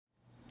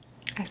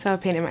I still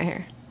have paint in my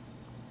hair.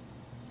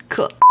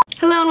 Cool.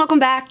 Hello and welcome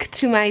back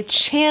to my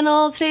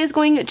channel. Today is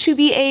going to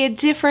be a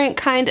different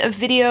kind of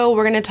video.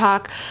 We're gonna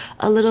talk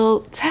a little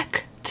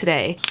tech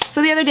today.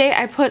 So the other day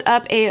I put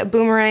up a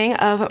boomerang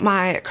of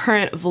my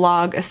current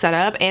vlog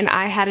setup and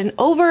I had an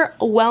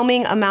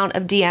overwhelming amount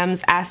of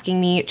DMs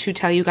asking me to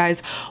tell you guys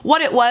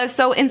what it was.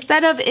 So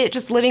instead of it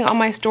just living on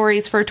my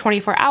stories for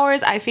 24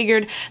 hours, I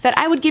figured that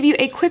I would give you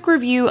a quick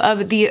review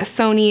of the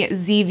Sony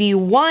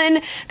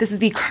ZV1. This is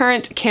the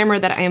current camera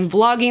that I am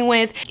vlogging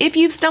with. If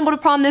you've stumbled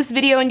upon this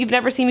video and you've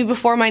never seen me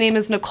before, my name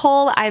is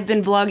Nicole. I've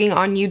been vlogging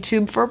on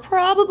YouTube for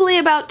probably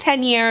about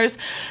 10 years.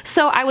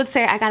 So I would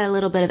say I got a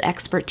little bit of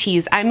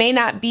expertise. I may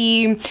not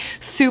be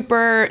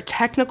super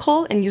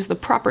technical and use the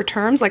proper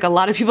terms like a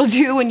lot of people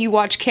do when you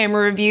watch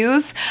camera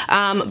reviews, but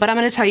I'm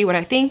gonna tell you what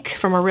I think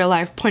from a real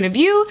life point of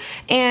view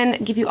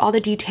and give you all the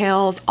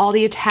details, all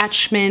the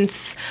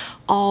attachments,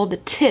 all the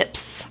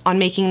tips on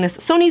making this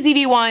Sony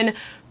ZV1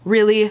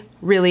 really,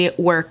 really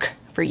work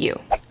for you.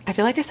 I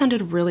feel like I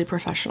sounded really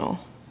professional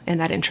in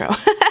that intro.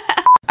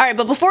 All right,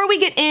 but before we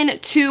get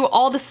into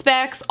all the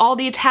specs, all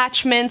the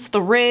attachments,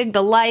 the rig,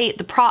 the light,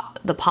 the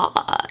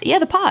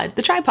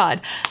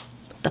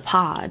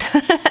tripod.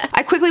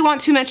 I quickly want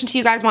to mention to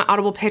you guys my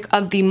Audible pick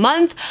of the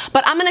month,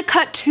 but I'm gonna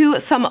cut to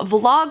some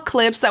vlog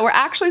clips that were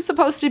actually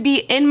supposed to be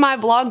in my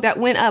vlog that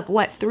went up,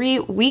 what, 3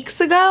 weeks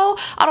ago?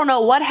 I don't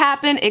know what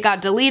happened, it got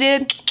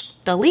deleted.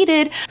 So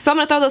I'm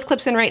gonna throw those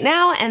clips in right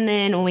now, and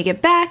then when we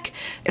get back,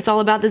 it's all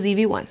about the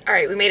ZV1. All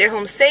right, we made it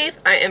home safe.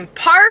 I am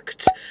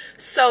parked.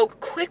 So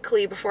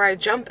quickly, before I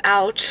jump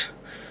out,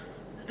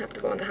 I have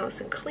to go in the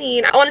house and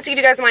clean. I wanted to give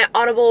you guys my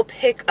Audible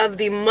pick of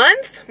the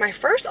month, my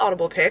first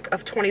Audible pick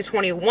of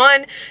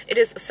 2021. It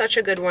is such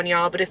a good one,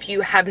 y'all, but if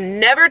you have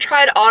never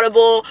tried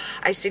Audible,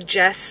 I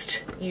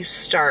suggest you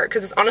start,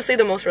 because it's honestly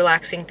the most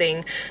relaxing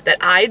thing that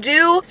I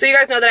do. So you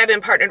guys know that I've been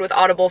partnered with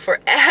Audible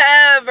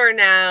forever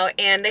now,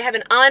 and they have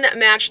an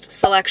unmatched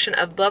selection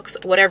of books.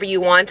 Whatever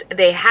you want,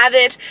 they have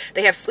it.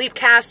 They have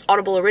Sleepcast,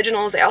 Audible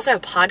Originals. They also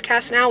have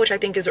podcasts now, which I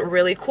think is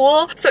really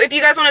cool. So if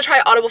you guys want to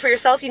try Audible for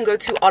yourself, you can go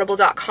to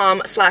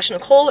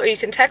audible.com/Nicole, or you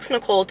can text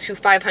Nicole to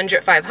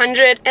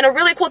 500-500. And a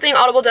really cool thing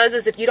Audible does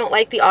is if you don't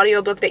like the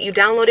audiobook that you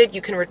downloaded,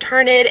 you can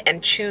return it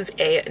and choose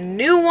a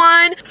new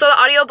one. So the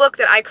audiobook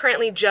that I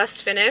currently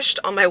just finished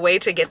on my way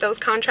to get those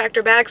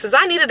contractor bags, because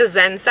I needed a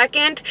Zen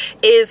second,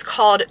 is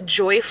called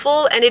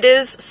Joyful, and it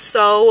is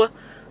so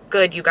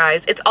good, you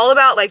guys. It's all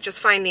about like just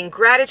finding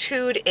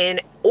gratitude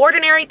in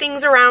ordinary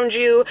things around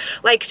you.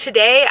 Like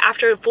today,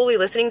 after fully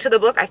listening to the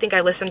book, I think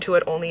I listened to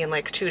it only in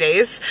like 2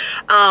 days,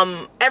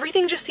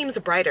 everything just seems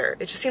brighter.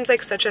 It just seems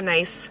like such a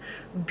nice,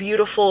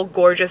 beautiful,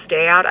 gorgeous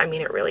day out. I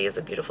mean, it really is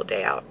a beautiful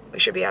day out. We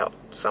should be out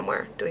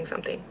somewhere doing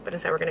something, but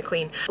instead we're gonna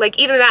clean. Like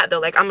even that though,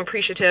 like I'm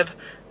appreciative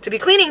to be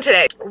cleaning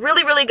today.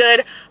 Really, really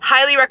good,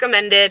 highly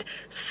recommended,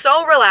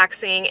 so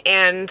relaxing,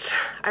 and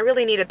I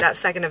really needed that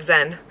second of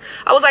Zen.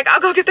 I was like, I'll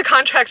go get the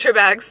contractor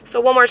bags. So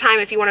one more time,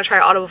 if you wanna try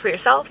Audible for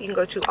yourself, you can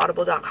go to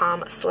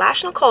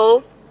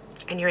audible.com/Nicole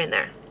and you're in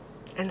there.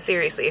 And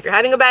seriously, if you're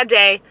having a bad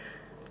day,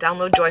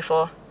 download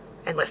Joyful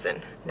and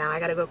listen. Now I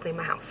gotta go clean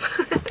my house.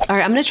 All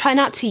right, I'm gonna try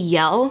not to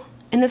yell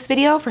in this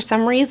video. For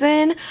some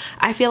reason,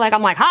 I feel like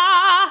I'm like,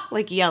 ah,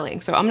 like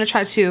yelling. So I'm gonna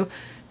try to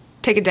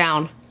take it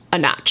down a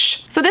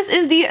notch. So this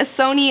is the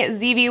Sony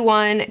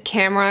ZV1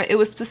 camera. It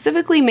was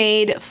specifically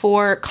made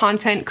for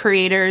content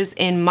creators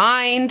in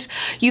mind.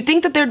 You'd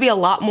think that there'd be a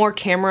lot more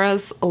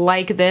cameras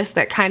like this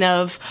that kind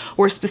of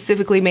were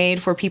specifically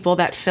made for people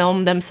that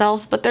film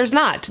themselves, but there's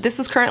not. This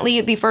is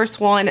currently the first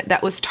one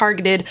that was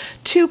targeted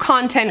to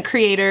content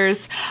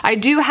creators. I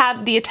do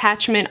have the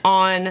attachment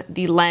on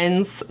the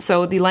lens,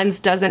 so the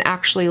lens doesn't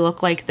actually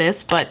look like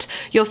this, but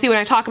you'll see when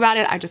I talk about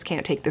it, I just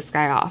can't take this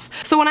guy off.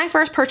 So when I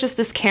first purchased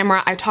this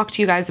camera, I talked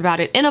to you guys about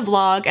it in a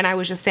vlog, and I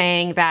was just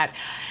saying that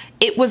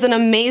it was an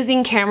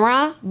amazing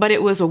camera, but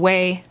it was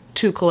way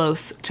too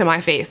close to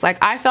my face.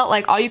 Like I felt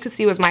like all you could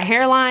see was my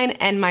hairline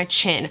and my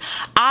chin.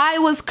 I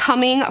was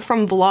coming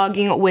from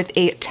vlogging with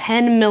a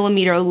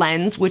 10mm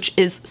lens, which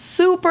is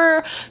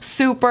super,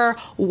 super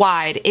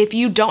wide. If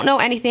you don't know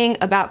anything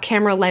about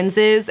camera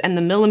lenses and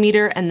the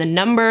millimeter and the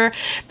number,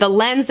 the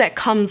lens that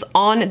comes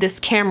on this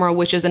camera,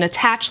 which is an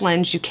attached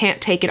lens, you can't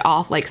take it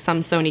off like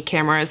some Sony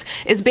cameras,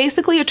 is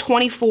basically a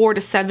 24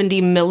 to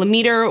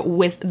 70mm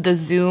with the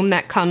zoom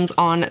that comes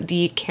on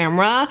the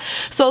camera.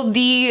 So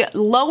the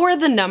lower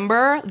the number,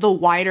 the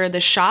wider the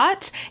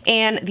shot,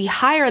 and the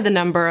higher the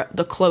number,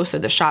 the closer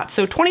the shot.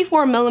 So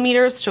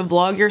 24mm to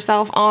vlog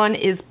yourself on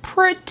is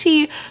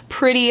pretty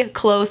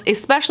close,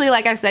 especially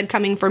like I said,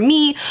 coming from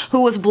me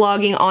who was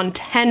vlogging on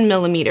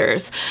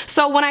 10mm.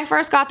 So when I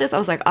first got this, I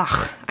was like,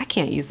 ugh, I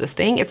can't use this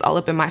thing. It's all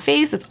up in my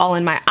face, it's all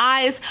in my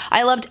eyes.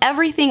 I loved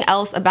everything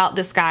else about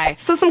this guy.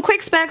 So some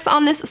quick specs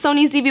on this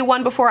Sony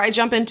ZV1 before I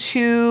jump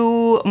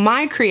into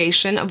my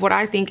creation of what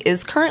I think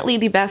is currently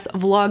the best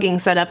vlogging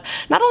setup.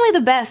 Not only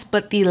the best,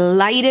 but the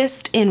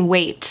lightest in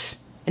weight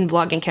in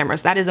vlogging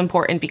cameras. That is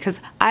important because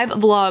I've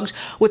vlogged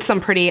with some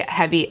pretty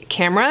heavy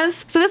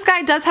cameras. So this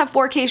guy does have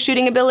 4K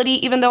shooting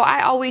ability, even though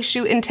I always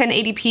shoot in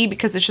 1080p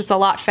because it's just a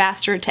lot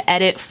faster to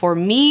edit for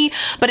me,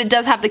 but it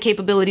does have the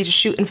capability to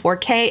shoot in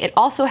 4K. It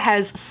also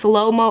has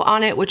slow-mo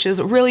on it, which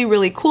is really,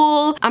 really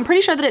cool. I'm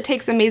pretty sure that it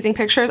takes amazing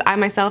pictures. I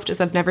myself just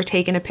have never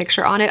taken a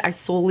picture on it. I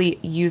solely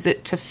use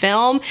it to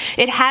film.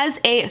 It has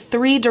a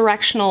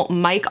 3-directional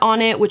mic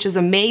on it, which is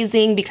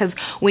amazing because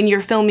when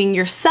you're filming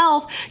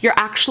yourself, you're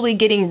actually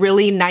getting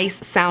really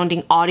nice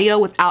sounding audio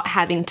without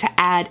having to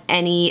add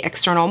any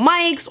external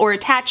mics or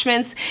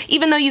attachments.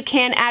 Even though you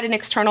can add an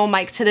external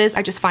mic to this,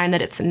 I just find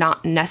that it's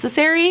not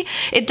necessary.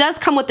 It does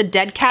come with the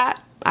dead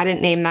cat. I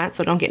didn't name that,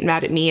 so don't get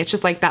mad at me. It's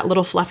just like that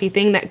little fluffy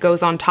thing that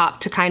goes on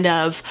top to kind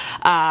of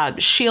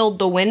shield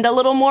the wind a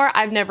little more.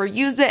 I've never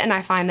used it and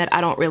I find that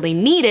I don't really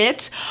need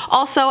it.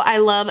 Also, I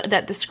love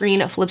that the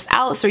screen flips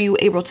out so you're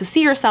able to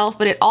see yourself,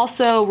 but it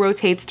also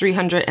rotates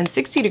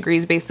 360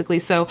 degrees basically.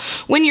 So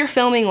when you're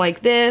filming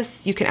like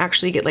this, you can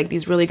actually get like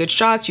these really good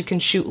shots. You can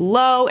shoot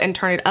low and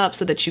turn it up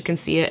so that you can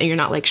see it and you're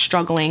not like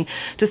struggling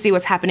to see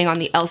what's happening on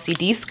the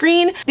LCD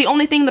screen. The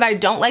only thing that I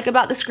don't like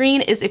about the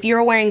screen is if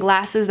you're wearing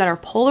glasses that are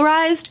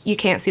polarized, you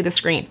can't see the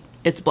screen.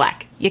 It's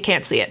black. You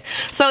can't see it.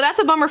 So that's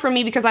a bummer for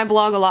me because I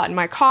vlog a lot in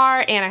my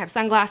car and I have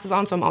sunglasses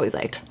on, so I'm always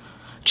like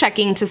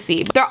checking to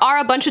see. But there are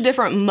a bunch of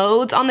different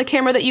modes on the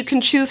camera that you can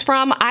choose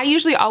from. I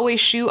usually always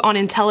shoot on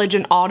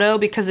intelligent auto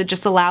because it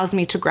just allows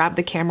me to grab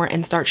the camera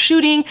and start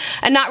shooting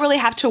and not really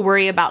have to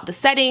worry about the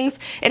settings.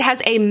 It has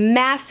a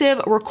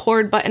massive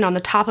record button on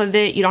the top of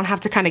it. You don't have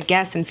to kind of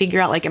guess and figure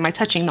out like, am I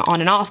touching the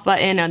on and off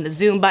button and the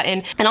zoom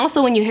button? And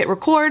also when you hit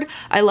record,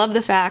 I love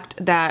the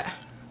fact that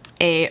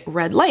a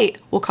red light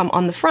will come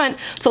on the front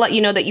to let you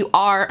know that you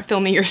are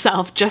filming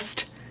yourself,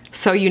 just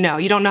so you know.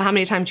 You don't know how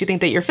many times you think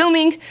that you're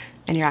filming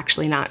and you're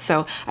actually not.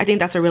 So I think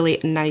that's a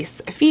really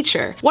nice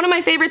feature. One of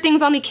my favorite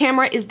things on the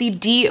camera is the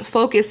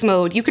defocus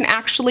mode. You can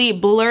actually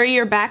blur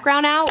your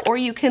background out or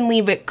you can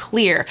leave it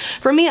clear.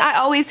 For me, I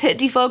always hit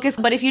defocus,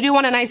 but if you do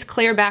want a nice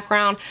clear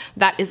background,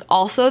 that is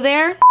also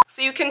there.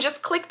 So you can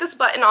just click this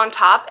button on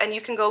top and you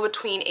can go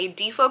between a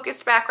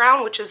defocused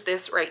background, which is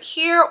this right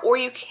here, or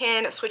you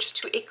can switch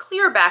to a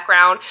clear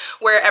background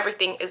where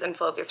everything is in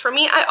focus. For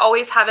me, I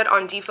always have it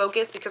on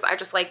defocus because I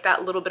just like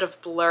that little bit of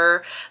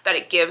blur that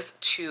it gives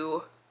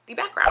to the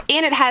background.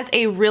 And it has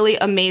a really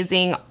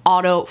amazing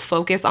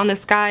autofocus on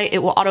this guy.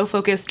 It will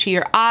autofocus to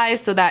your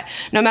eyes so that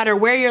no matter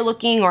where you're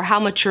looking or how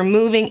much you're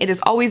moving, it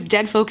is always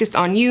dead focused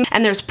on you.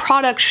 And there's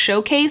product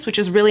showcase, which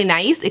is really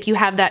nice. If you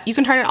have that, you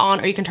can turn it on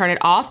or you can turn it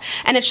off.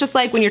 And it's just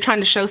like when you're trying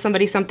to show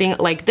somebody something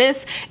like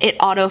this, it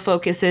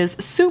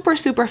autofocuses super,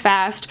 super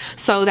fast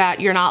so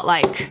that you're not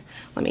like,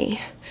 let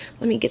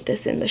me get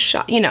this in the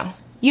shot, you know.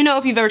 You know,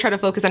 if you've ever tried to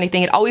focus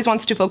anything, it always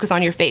wants to focus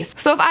on your face.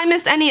 So if I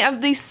missed any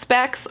of these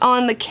specs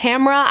on the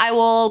camera, I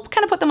will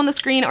kind of put them on the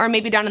screen or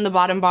maybe down in the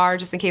bottom bar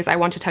just in case I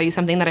want to tell you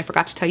something that I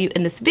forgot to tell you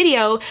in this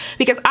video,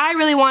 because I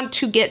really want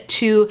to get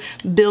to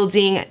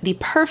building the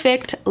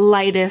perfect,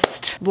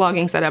 lightest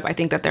vlogging setup I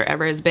think that there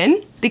ever has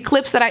been. The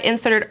clips that I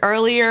inserted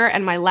earlier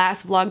and my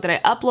last vlog that I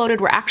uploaded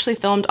were actually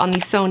filmed on the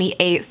Sony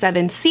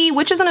A7C,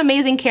 which is an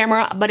amazing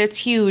camera, but it's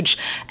huge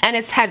and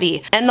it's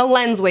heavy and the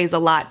lens weighs a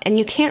lot and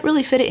you can't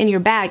really fit it in your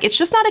bag. It's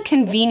just not a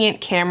convenient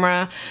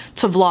camera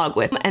to vlog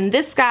with. And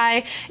this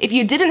guy, if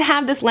you didn't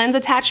have this lens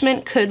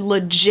attachment, could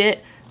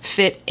legit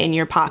fit in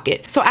your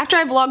pocket. So after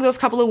I vlogged those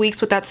couple of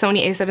weeks with that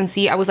Sony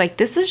A7C, I was like,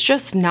 this is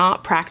just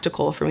not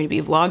practical for me to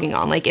be vlogging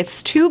on. Like,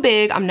 it's too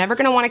big. I'm never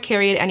gonna wanna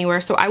carry it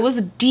anywhere. So I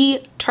was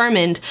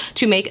determined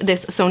to make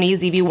this Sony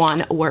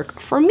ZV1 work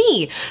for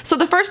me. So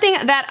the first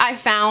thing that I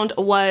found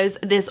was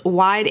this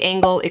wide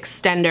angle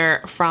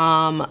extender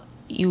from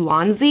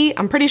Ulanzi.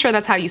 I'm pretty sure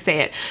that's how you say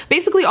it.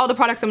 Basically, all the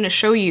products I'm gonna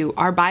show you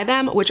are by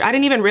them, which I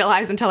didn't even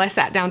realize until I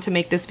sat down to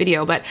make this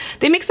video, but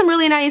they make some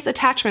really nice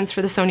attachments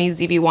for the Sony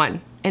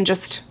ZV1 and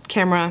just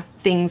camera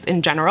things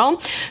in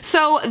general.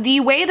 So the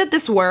way that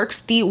this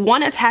works, the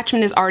one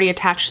attachment is already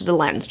attached to the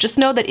lens. Just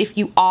know that if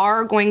you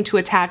are going to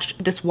attach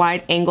this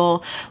wide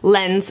angle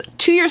lens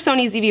to your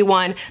Sony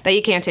ZV1, that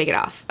you can't take it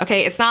off,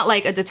 okay? It's not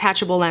like a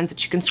detachable lens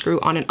that you can screw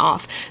on and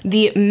off.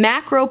 The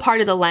macro part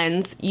of the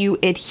lens, you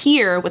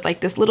adhere with like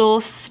this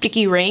little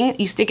sticky ring,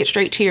 you stick it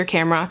straight to your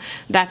camera.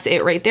 That's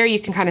it right there. You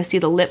can kind of see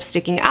the lip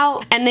sticking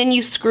out, and then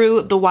you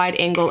screw the wide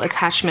angle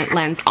attachment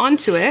lens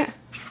onto it.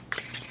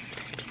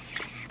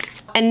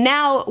 And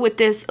now with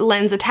this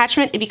lens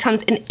attachment, it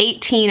becomes an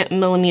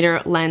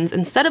 18mm lens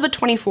instead of a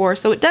 24,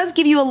 so it does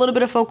give you a little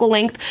bit of focal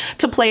length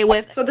to play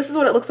with. So this is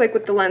what it looks like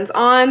with the lens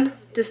on,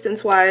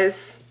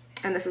 distance-wise,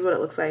 and this is what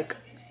it looks like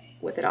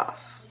with it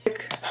off.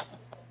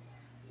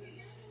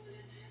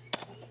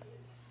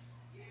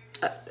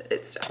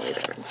 It's definitely a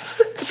difference.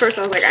 At first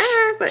I was like,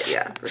 ah, but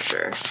yeah, for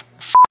sure.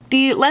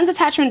 The lens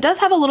attachment does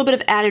have a little bit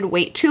of added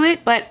weight to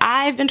it, but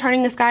I've been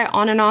turning this guy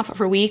on and off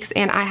for weeks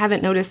and I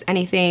haven't noticed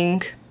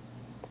anything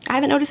I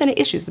haven't noticed any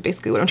issues is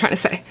basically what I'm trying to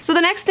say. So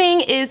the next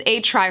thing is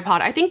a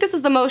tripod. I think this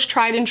is the most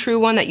tried and true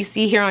one that you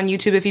see here on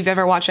YouTube if you've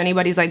ever watched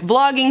anybody's like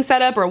vlogging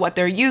setup or what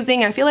they're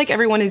using. I feel like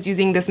everyone is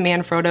using this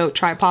Manfrotto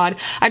tripod.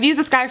 I've used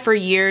this guy for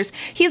years.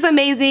 He's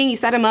amazing. You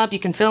set him up, you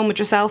can film with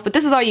yourself, but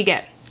this is all you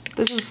get.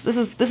 This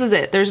is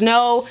it. There's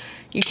no,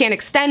 you can't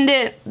extend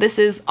it. This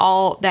is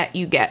all that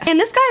you get. And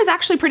this guy is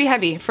actually pretty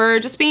heavy. For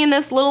just being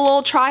this little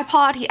old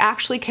tripod, he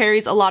actually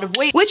carries a lot of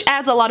weight, which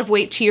adds a lot of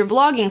weight to your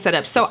vlogging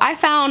setup. So I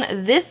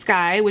found this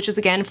guy, which is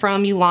again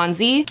from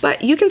Ulanzi,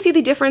 but you can see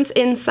the difference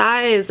in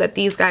size that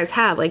these guys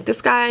have. Like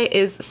this guy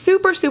is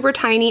super, super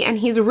tiny and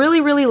he's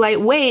really, really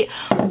lightweight,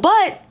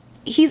 but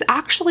he's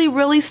actually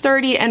really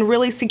sturdy and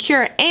really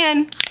secure,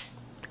 and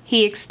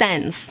he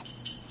extends.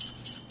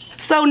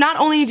 So not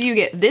only do you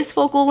get this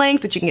focal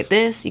length, but you can get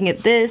this, you can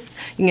get this,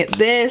 you can get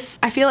this.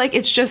 I feel like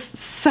it's just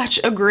such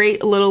a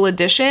great little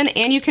addition,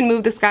 and you can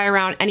move this guy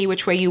around any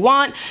which way you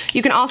want.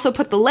 You can also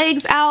put the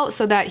legs out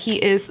so that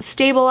he is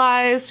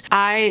stabilized.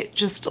 I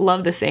just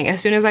love this thing.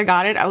 As soon as I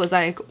got it, I was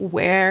like,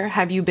 where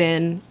have you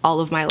been all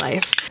of my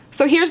life?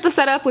 So here's the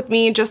setup with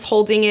me just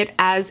holding it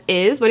as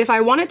is, but if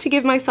I wanted to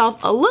give myself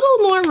a little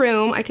more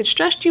room, I could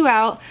stretch you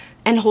out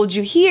and hold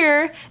you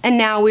here, and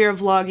now we are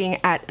vlogging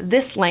at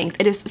this length.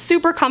 It is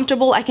super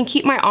comfortable. I can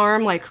keep my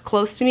arm like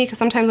close to me, because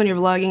sometimes when you're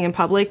vlogging in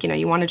public, you know,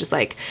 you want to just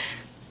like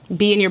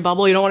be in your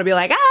bubble. You don't want to be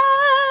like,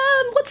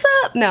 what's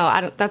up?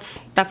 No, that's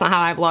not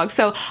how I vlog.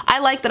 So I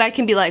like that I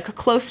can be like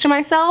close to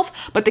myself,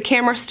 but the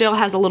camera still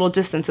has a little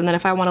distance. And then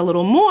if I want a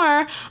little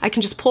more, I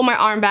can just pull my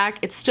arm back.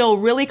 It's still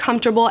really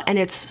comfortable and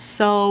it's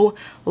so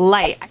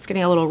light. It's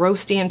getting a little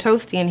roasty and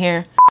toasty in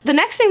here. The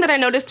next thing that I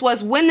noticed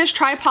was when this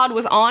tripod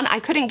was on,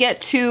 I couldn't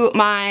get to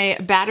my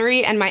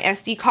battery and my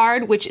SD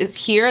card, which is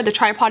here. The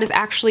tripod is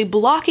actually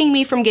blocking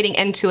me from getting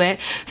into it.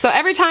 So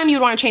every time you'd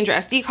want to change your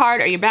SD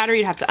card or your battery,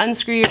 you'd have to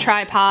unscrew your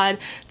tripod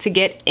to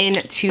get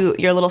into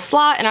your little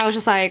slot. And I was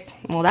just like,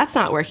 well, that's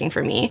not working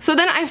for me. So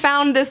then I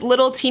found this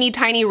little teeny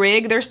tiny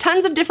rig. There's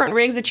tons of different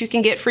rigs that you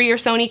can get for your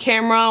Sony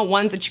camera,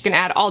 ones that you can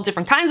add all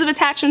different kinds of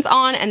attachments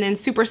on, and then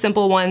super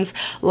simple ones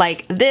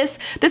like this.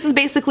 This is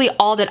basically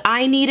all that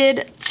I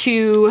needed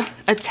to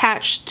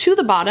attach to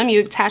the bottom.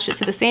 You attach it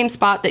to the same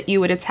spot that you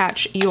would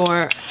attach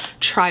your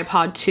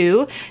tripod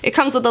to. It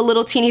comes with a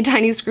little teeny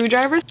tiny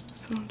screwdriver.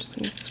 So I'm just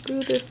gonna screw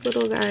this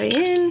little guy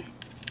in.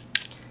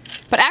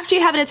 But after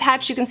you have it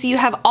attached, you can see you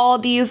have all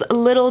these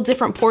little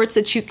different ports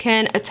that you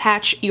can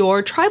attach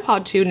your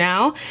tripod to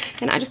now.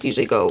 And I just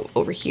usually go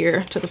over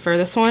here to the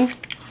furthest one.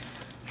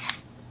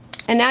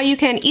 And now you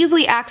can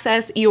easily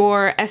access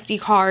your SD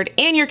card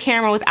and your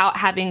camera without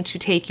having to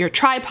take your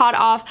tripod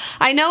off.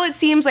 I know it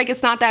seems like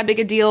it's not that big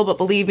a deal, but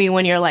believe me,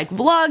 when you're like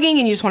vlogging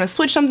and you just want to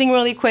switch something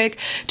really quick,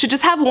 to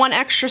just have one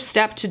extra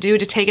step to do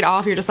to take it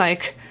off, you're just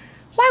like,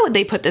 why would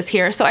they put this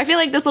here? So I feel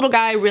like this little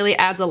guy really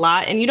adds a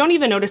lot, and you don't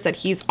even notice that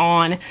he's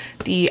on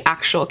the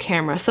actual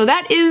camera. So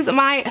that is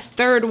my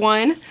third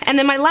one. And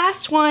then my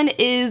last one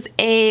is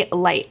a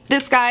light.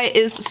 This guy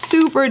is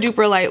super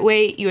duper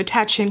lightweight. You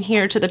attach him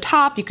here to the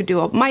top. You could do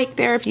a mic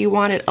there if you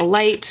wanted a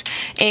light,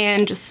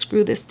 and just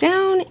screw this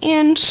down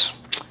and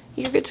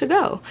you're good to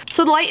go.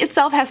 So the light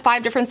itself has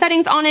 5 different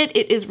settings on it.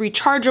 It is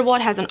rechargeable.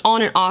 It has an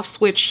on and off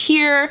switch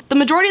here. The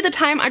majority of the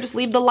time I just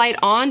leave the light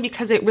on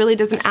because it really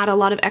doesn't add a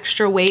lot of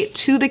extra weight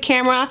to the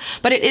camera,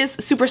 but it is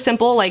super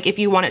simple. Like if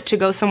you want it to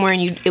go somewhere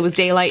and it was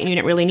daylight and you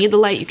didn't really need the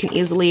light, you can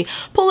easily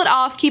pull it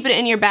off, keep it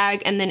in your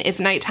bag, and then if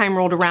nighttime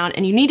rolled around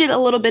and you needed a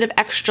little bit of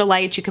extra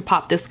light, you could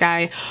pop this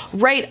guy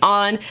right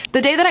on.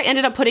 The day that I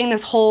ended up putting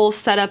this whole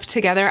setup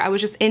together, I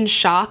was just in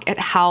shock at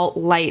how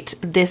light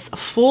this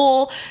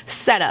full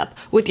setup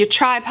with your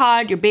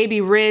tripod, your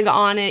baby rig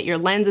on it, your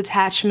lens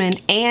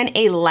attachment, and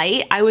a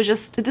light. I was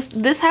just,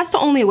 this has to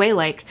only weigh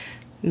like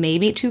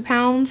maybe 2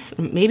 pounds,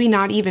 maybe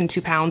not even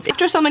 2 pounds.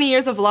 After so many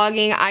years of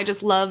vlogging, I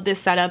just love this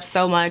setup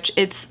so much.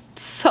 It's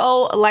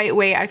so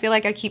lightweight. I feel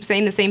like I keep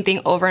saying the same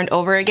thing over and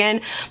over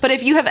again, but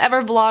if you have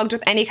ever vlogged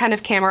with any kind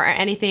of camera or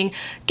anything,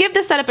 give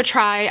this setup a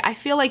try. I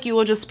feel like you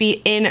will just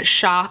be in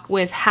shock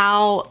with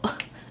how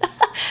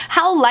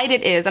light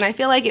it is, and I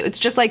feel like it's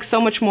just like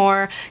so much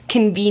more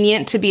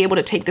convenient to be able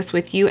to take this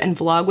with you and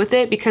vlog with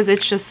it, because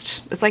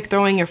it's like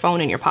throwing your phone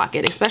in your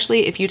pocket,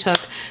 especially if you took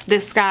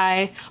this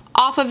guy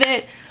off of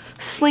it,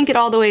 slink it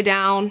all the way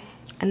down,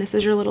 and this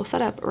is your little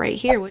setup right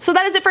here. So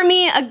that is it for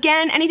me.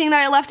 Again, anything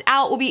that I left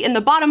out will be in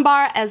the bottom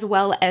bar as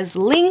well as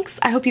links.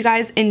 I hope you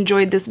guys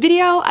enjoyed this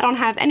video. I don't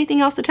have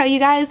anything else to tell you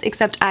guys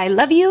except I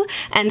love you,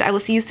 and I will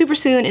see you super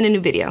soon in a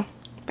new video.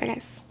 Bye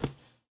guys.